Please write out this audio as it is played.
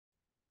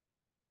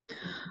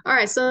All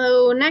right,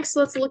 so next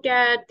let's look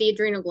at the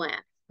adrenal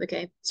gland.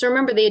 Okay, so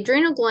remember the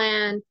adrenal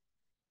gland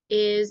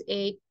is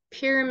a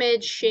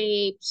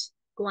pyramid-shaped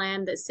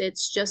gland that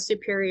sits just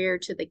superior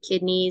to the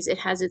kidneys. It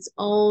has its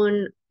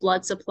own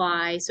blood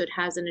supply, so it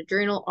has an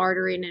adrenal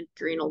artery and an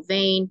adrenal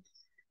vein.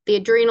 The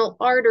adrenal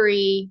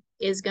artery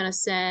is going to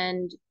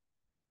send,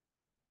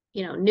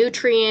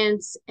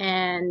 nutrients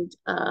and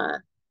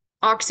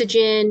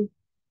oxygen,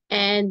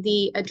 and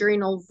the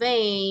adrenal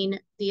vein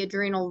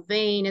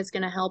is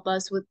going to help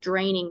us with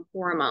draining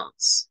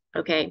hormones.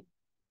 Okay,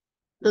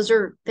 those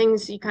are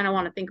things you kind of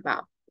want to think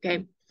about.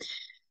 Okay,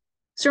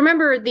 so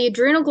remember, the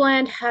adrenal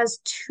gland has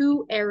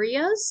two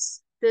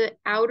areas. The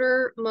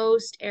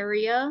outermost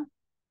area,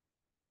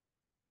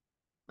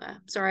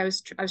 sorry, I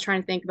was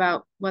trying to think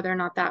about whether or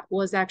not that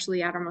was actually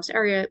the outermost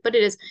area, but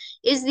it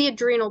is the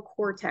adrenal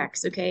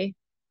cortex. Okay,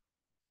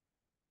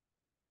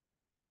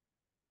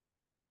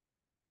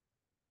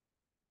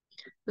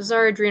 this is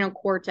our adrenal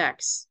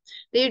cortex.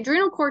 The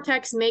adrenal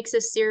cortex makes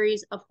a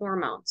series of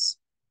hormones.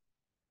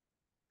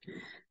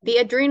 The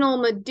adrenal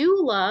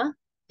medulla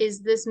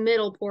is this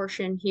middle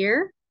portion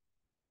here.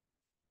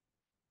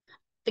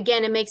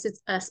 Again, it makes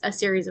a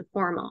series of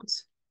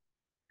hormones.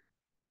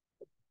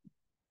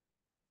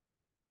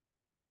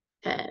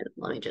 And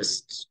let me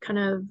just kind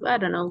of, I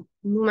don't know,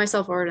 move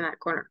myself over to that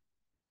corner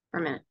for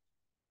a minute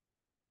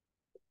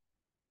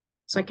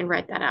so I can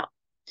write that out.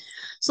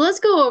 So let's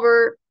go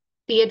over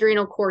the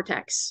adrenal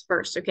cortex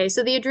first. Okay,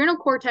 so the adrenal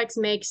cortex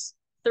makes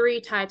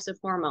three types of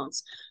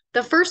hormones.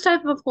 The first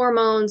type of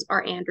hormones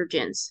are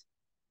androgens.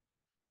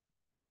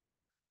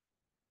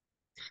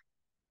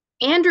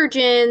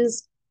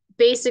 Androgens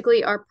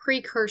basically are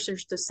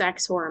precursors to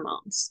sex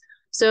hormones.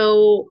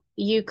 So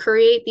you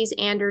create these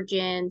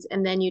androgens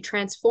and then you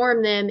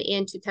transform them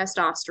into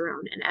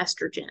testosterone and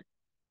estrogen.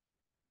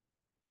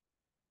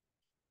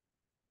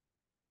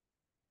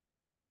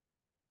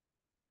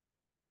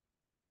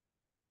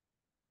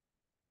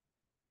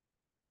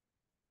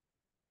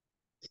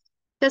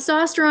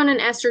 Testosterone and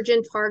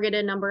estrogen target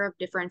a number of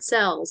different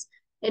cells.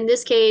 In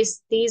this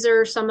case, these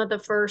are some of the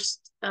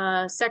first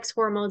sex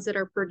hormones that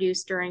are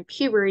produced during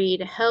puberty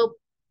to help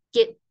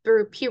get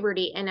through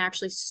puberty and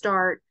actually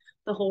start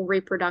the whole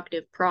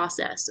reproductive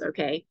process.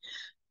 Okay,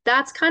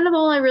 that's kind of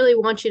all I really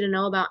want you to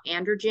know about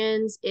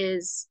androgens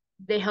is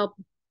they help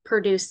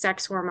produce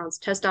sex hormones,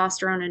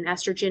 testosterone and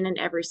estrogen in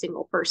every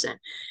single person.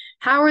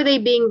 How are they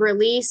being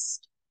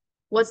released?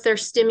 What's their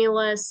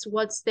stimulus?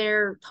 What's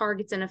their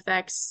targets and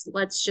effects?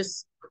 Let's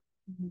just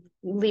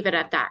leave it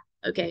at that.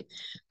 Okay.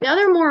 The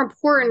other more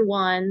important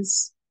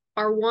ones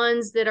are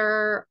ones that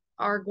are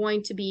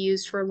going to be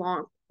used for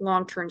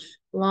long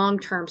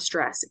term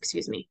stress,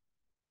 excuse me.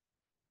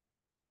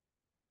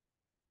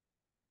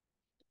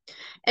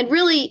 And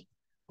really,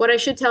 what I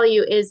should tell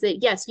you is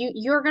that yes,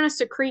 you're going to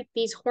secrete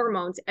these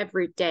hormones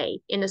every day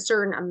in a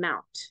certain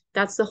amount.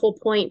 That's the whole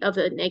point of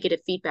a negative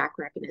feedback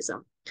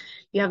mechanism.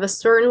 You have a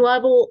certain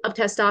level of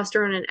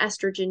testosterone and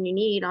estrogen you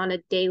need on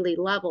a daily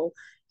level.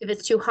 If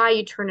it's too high,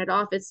 you turn it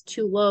off. If it's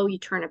too low, you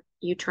turn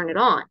it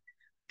on.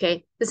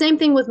 Okay. The same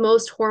thing with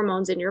most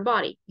hormones in your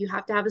body. You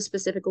have to have a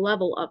specific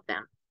level of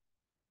them.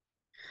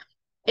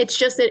 It's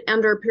just that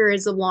under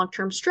periods of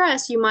long-term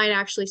stress, you might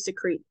actually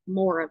secrete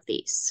more of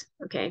these.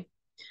 Okay.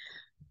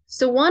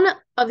 So one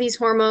of these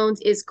hormones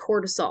is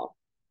cortisol.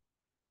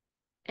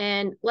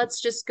 And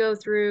let's just go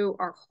through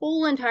our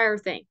whole entire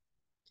thing.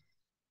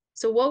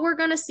 So what we're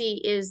going to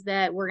see is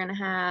that we're going to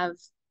have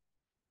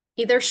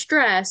either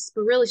stress,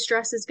 but really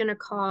stress is going to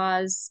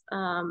cause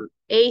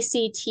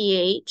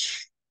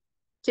ACTH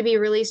to be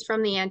released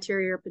from the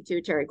anterior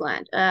pituitary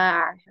gland.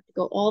 I have to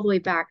go all the way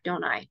back,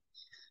 don't I?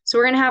 So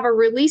we're going to have a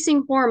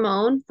releasing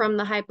hormone from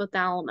the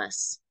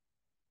hypothalamus.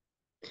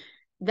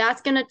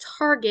 That's going to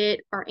target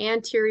our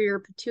anterior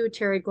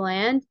pituitary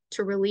gland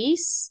to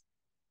release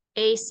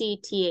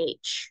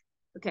ACTH.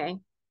 Okay.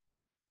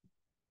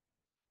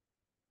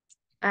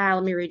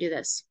 Let me redo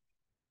this.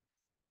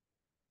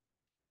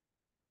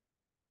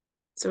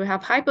 So we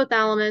have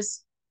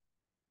hypothalamus,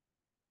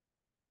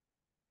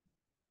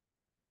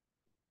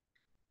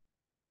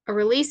 a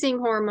releasing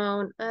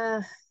hormone.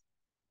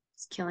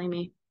 It's killing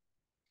me.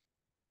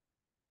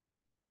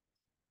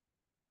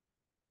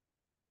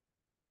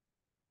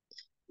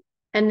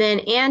 And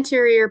then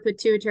anterior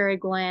pituitary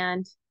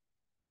gland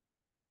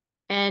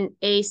and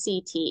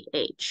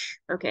ACTH.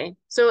 Okay,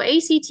 so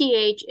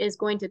ACTH is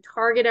going to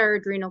target our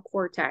adrenal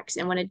cortex.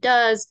 And when it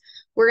does,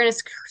 we're going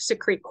to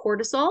secrete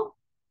cortisol.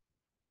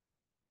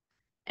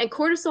 And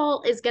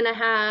cortisol is going to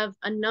have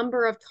a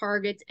number of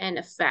targets and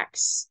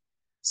effects.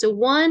 So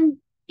one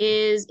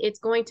is it's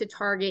going to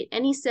target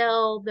any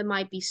cell that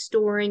might be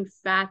storing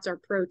fats or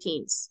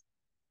proteins.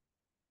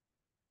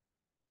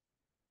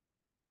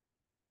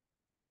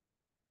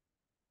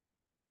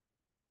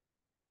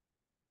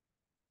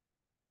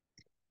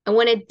 And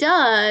when it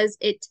does,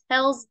 it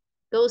tells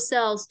those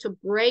cells to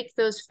break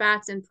those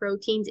fats and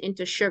proteins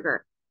into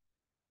sugar.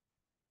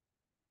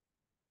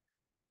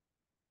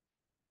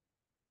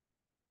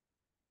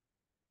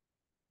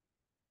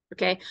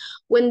 Okay.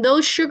 When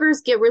those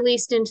sugars get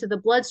released into the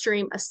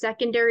bloodstream, a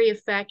secondary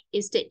effect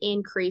is to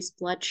increase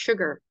blood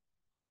sugar.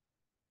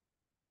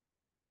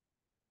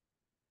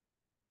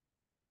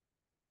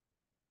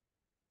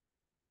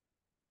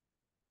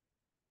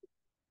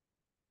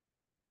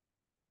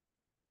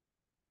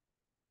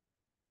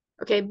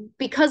 Okay.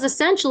 Because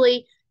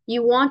essentially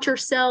you want your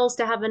cells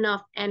to have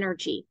enough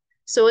energy.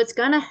 So it's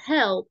going to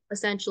help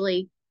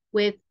essentially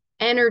with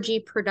energy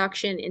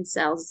production in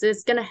cells.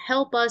 It's going to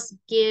help us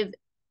give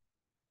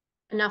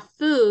enough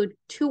food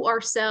to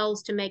our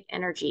cells to make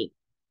energy.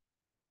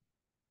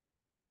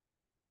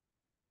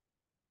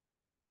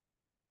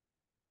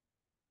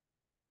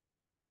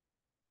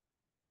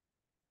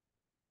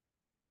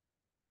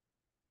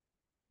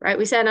 Right?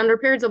 We said under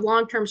periods of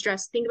long-term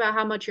stress, think about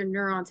how much your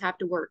neurons have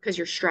to work because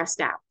you're stressed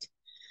out.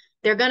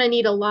 They're going to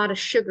need a lot of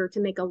sugar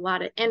to make a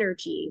lot of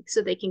energy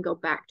so they can go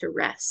back to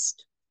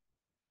rest.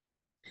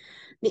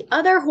 The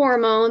other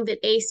hormone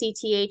that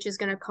ACTH is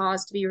going to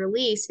cause to be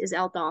released is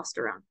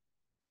aldosterone.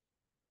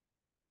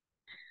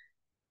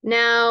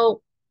 Now,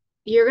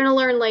 you're going to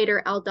learn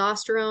later,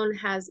 aldosterone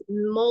has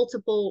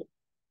multiple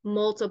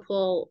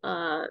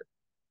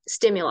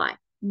stimuli.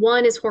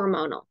 One is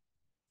hormonal,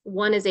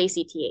 one is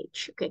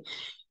ACTH. Okay.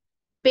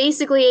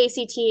 Basically,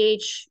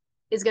 ACTH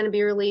is going to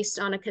be released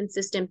on a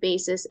consistent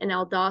basis, and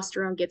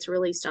aldosterone gets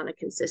released on a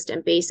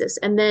consistent basis.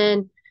 And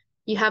then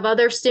you have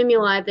other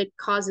stimuli that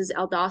causes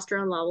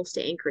aldosterone levels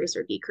to increase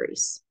or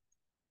decrease.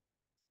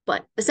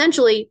 But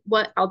essentially,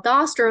 what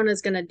aldosterone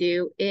is going to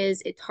do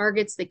is it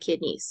targets the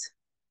kidneys.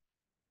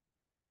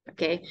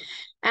 Okay.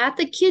 At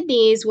the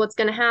kidneys, what's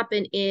going to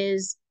happen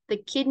is the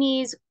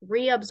kidneys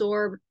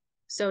reabsorb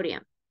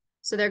sodium.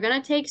 So they're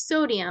going to take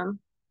sodium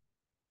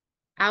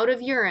out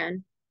of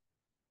urine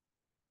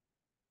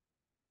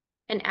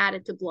and add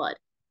it to blood.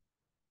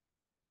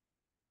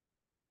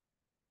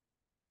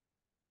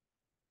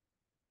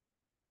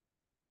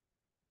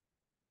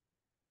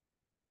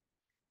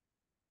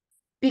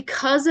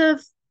 Because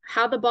of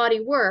how the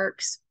body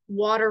works,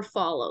 water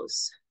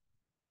follows.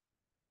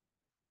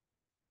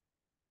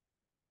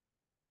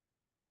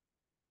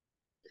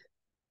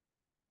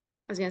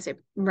 I was going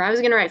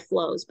to write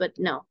flows, but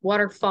no,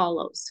 water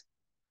follows.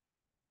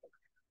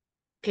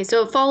 Okay,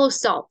 so it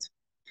follows salt.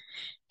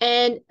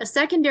 And a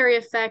secondary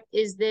effect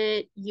is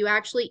that you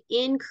actually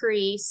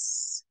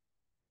increase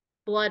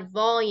blood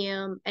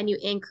volume and you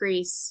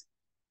increase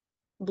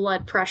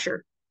blood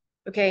pressure.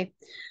 Okay.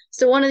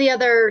 So one of the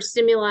other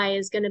stimuli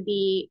is going to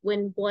be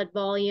when blood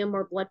volume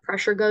or blood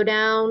pressure go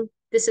down.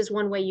 This is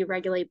one way you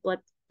regulate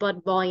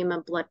blood volume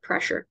and blood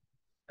pressure.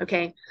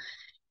 Okay.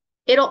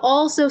 It'll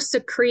also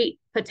secrete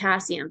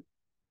potassium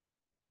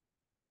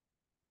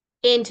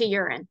into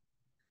urine.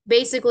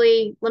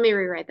 Basically, let me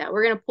rewrite that.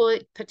 We're going to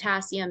put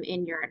potassium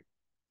in urine.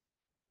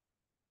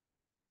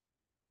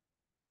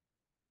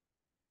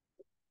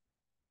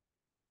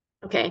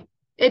 Okay.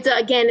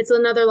 It's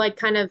another like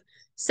kind of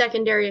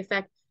secondary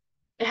effect.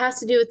 It has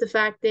to do with the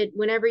fact that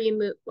whenever you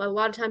move, well, a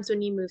lot of times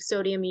when you move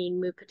sodium, you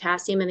move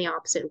potassium in the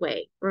opposite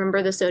way.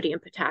 Remember the sodium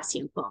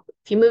potassium pump.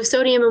 If you move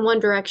sodium in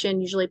one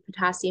direction, usually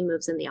potassium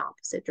moves in the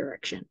opposite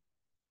direction.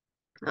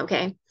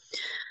 Okay.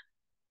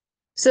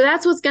 So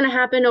that's what's going to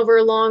happen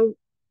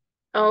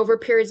over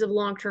periods of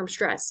long-term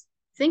stress.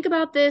 Think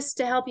about this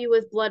to help you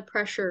with blood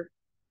pressure,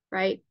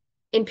 right?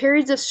 In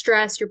periods of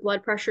stress, your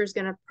blood pressure is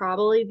going to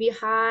probably be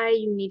high.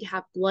 You need to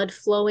have blood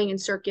flowing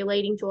and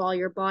circulating to all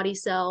your body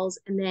cells.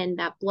 And then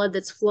that blood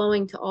that's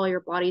flowing to all your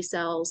body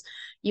cells,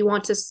 you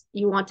want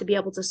to be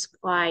able to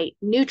supply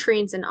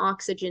nutrients and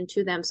oxygen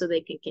to them so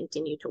they can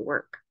continue to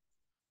work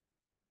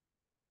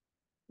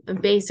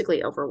and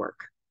basically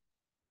overwork.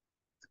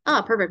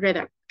 Oh, perfect. Right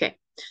there. Okay.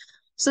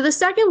 So the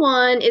second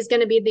one is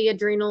going to be the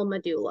adrenal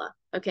medulla.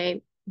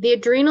 Okay. The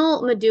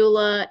adrenal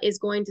medulla is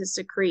going to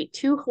secrete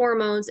two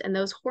hormones, and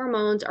those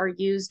hormones are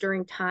used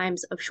during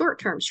times of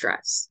short-term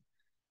stress.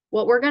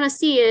 What we're going to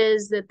see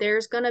is that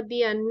there's going to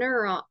be a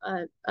nerve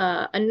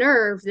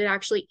that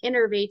actually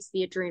innervates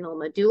the adrenal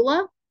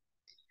medulla.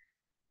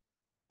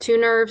 Two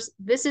nerves.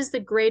 This is the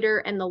greater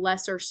and the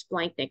lesser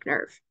splanchnic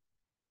nerve.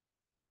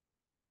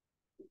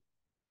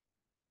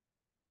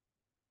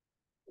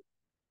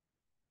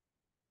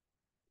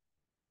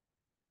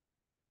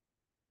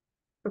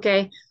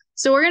 Okay.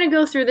 So we're going to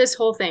go through this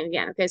whole thing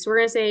again. Okay. So we're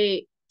going to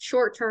say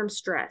short-term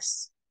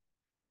stress.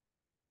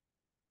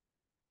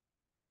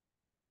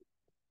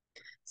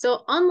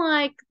 So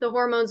unlike the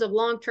hormones of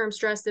long-term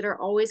stress that are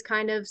always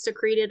kind of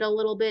secreted a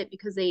little bit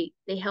because they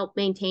help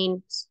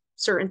maintain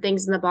certain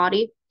things in the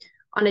body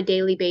on a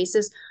daily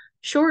basis,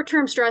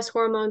 short-term stress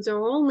hormones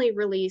are only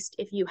released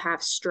if you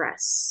have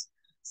stress.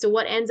 So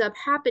what ends up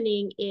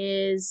happening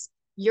is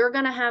you're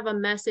going to have a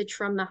message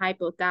from the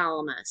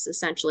hypothalamus,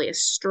 essentially a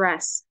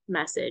stress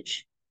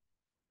message.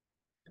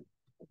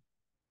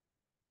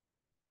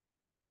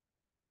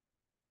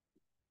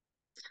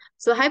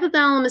 So the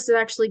hypothalamus is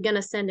actually going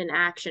to send an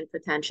action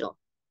potential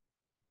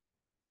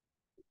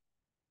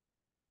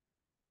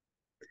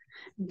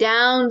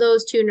down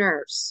those two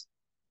nerves.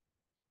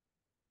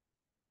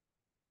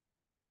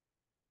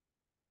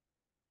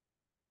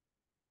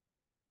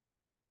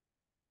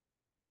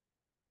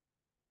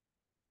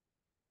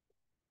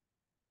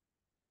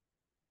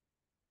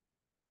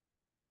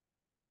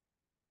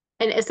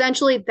 And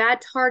essentially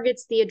that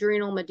targets the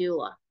adrenal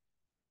medulla.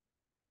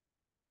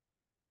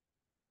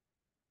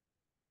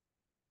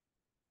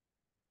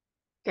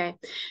 Okay.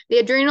 The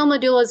adrenal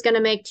medulla is going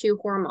to make two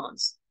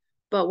hormones,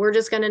 but we're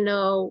just going to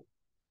know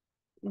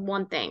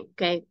one thing.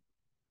 Okay.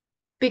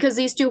 Because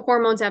these two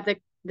hormones have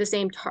the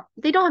same,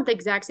 they don't have the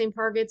exact same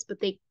targets,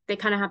 but they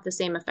kind of have the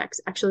same effects.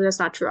 Actually, that's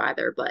not true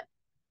either, but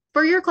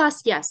for your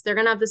class, yes, they're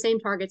going to have the same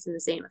targets and the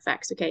same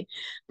effects. Okay.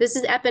 This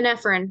is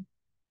epinephrine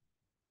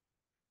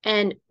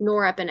and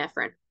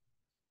norepinephrine.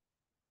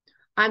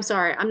 I'm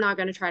sorry, I'm not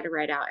going to try to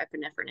write out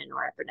epinephrine and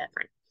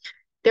norepinephrine.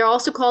 They're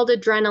also called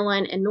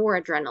adrenaline and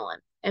noradrenaline.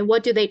 And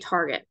what do they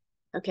target?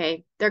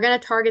 Okay, they're going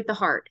to target the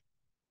heart.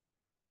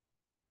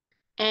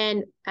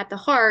 And at the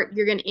heart,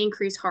 you're going to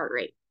increase heart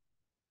rate.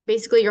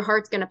 Basically, your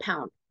heart's going to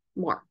pound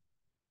more.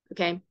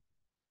 Okay.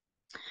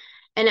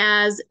 And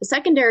as a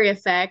secondary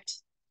effect,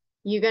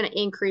 you're going to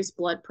increase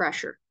blood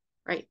pressure,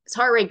 right? As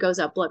heart rate goes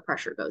up, blood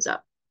pressure goes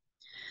up.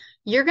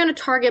 You're going to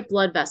target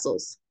blood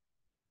vessels.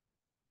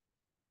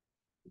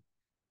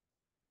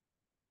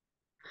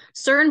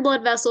 Certain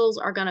blood vessels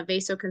are going to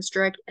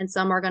vasoconstrict and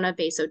some are going to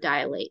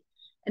vasodilate.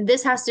 And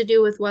this has to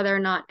do with whether or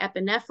not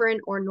epinephrine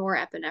or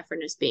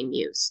norepinephrine is being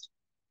used.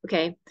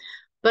 Okay.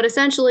 But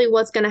essentially,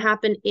 what's going to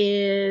happen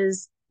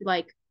is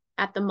like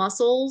at the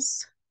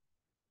muscles,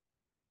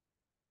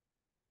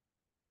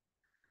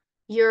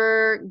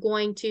 you're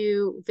going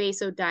to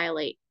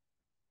vasodilate.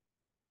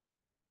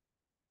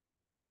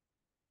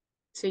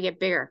 So you get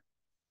bigger.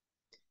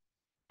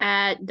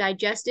 At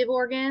digestive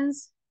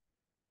organs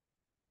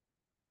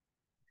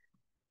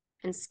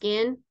and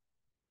skin,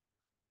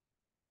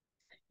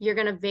 you're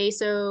going to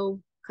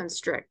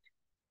vasoconstrict.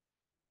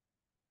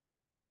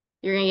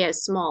 You're going to get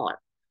smaller.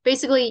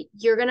 Basically,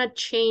 you're going to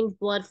change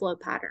blood flow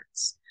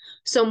patterns.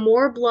 So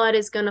more blood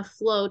is going to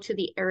flow to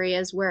the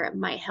areas where it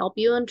might help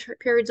you in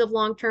periods of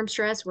long-term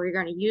stress, where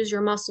you're going to use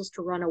your muscles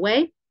to run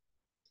away,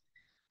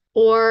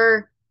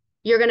 or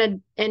you're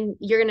going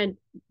to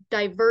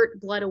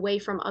divert blood away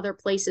from other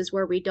places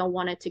where we don't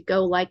want it to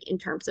go, like in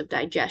terms of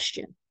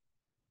digestion.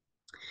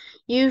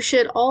 You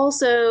should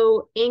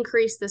also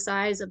increase the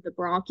size of the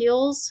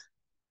bronchioles.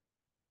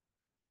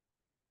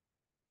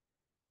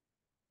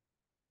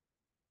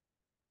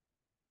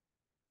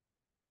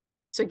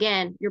 So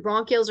again, your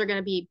bronchioles are going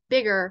to be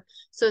bigger,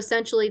 so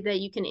essentially that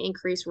you can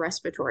increase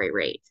respiratory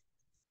rate.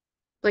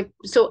 Like,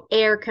 so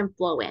air can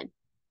flow in,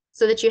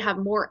 so that you have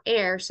more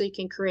air, so you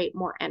can create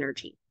more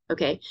energy.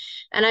 Okay.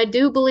 And I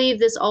do believe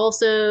they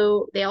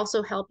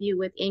also help you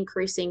with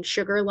increasing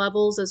sugar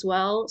levels as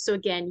well. So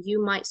again,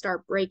 you might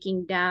start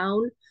breaking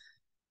down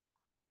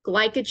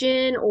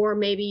glycogen, or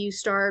maybe you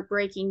start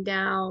breaking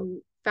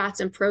down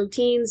fats and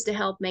proteins to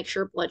help make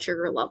sure blood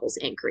sugar levels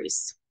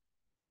increase.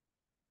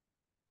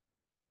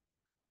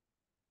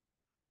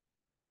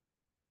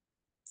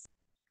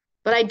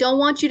 But I don't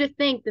want you to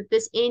think that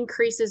this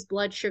increases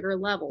blood sugar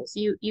levels.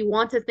 You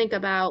want to think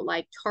about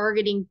like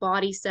targeting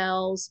body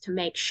cells to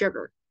make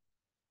sugar.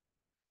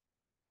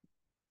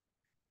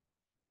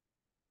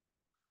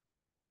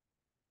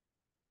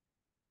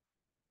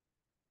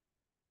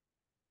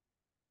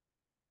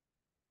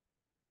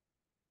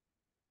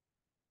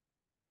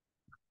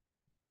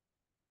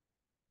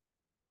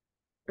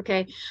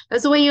 Okay.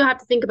 That's the way you have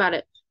to think about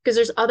it, because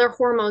there's other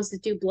hormones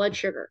that do blood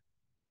sugar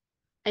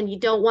and you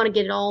don't want to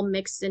get it all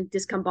mixed and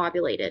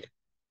discombobulated.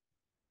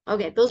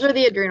 Okay, those are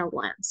the adrenal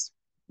glands.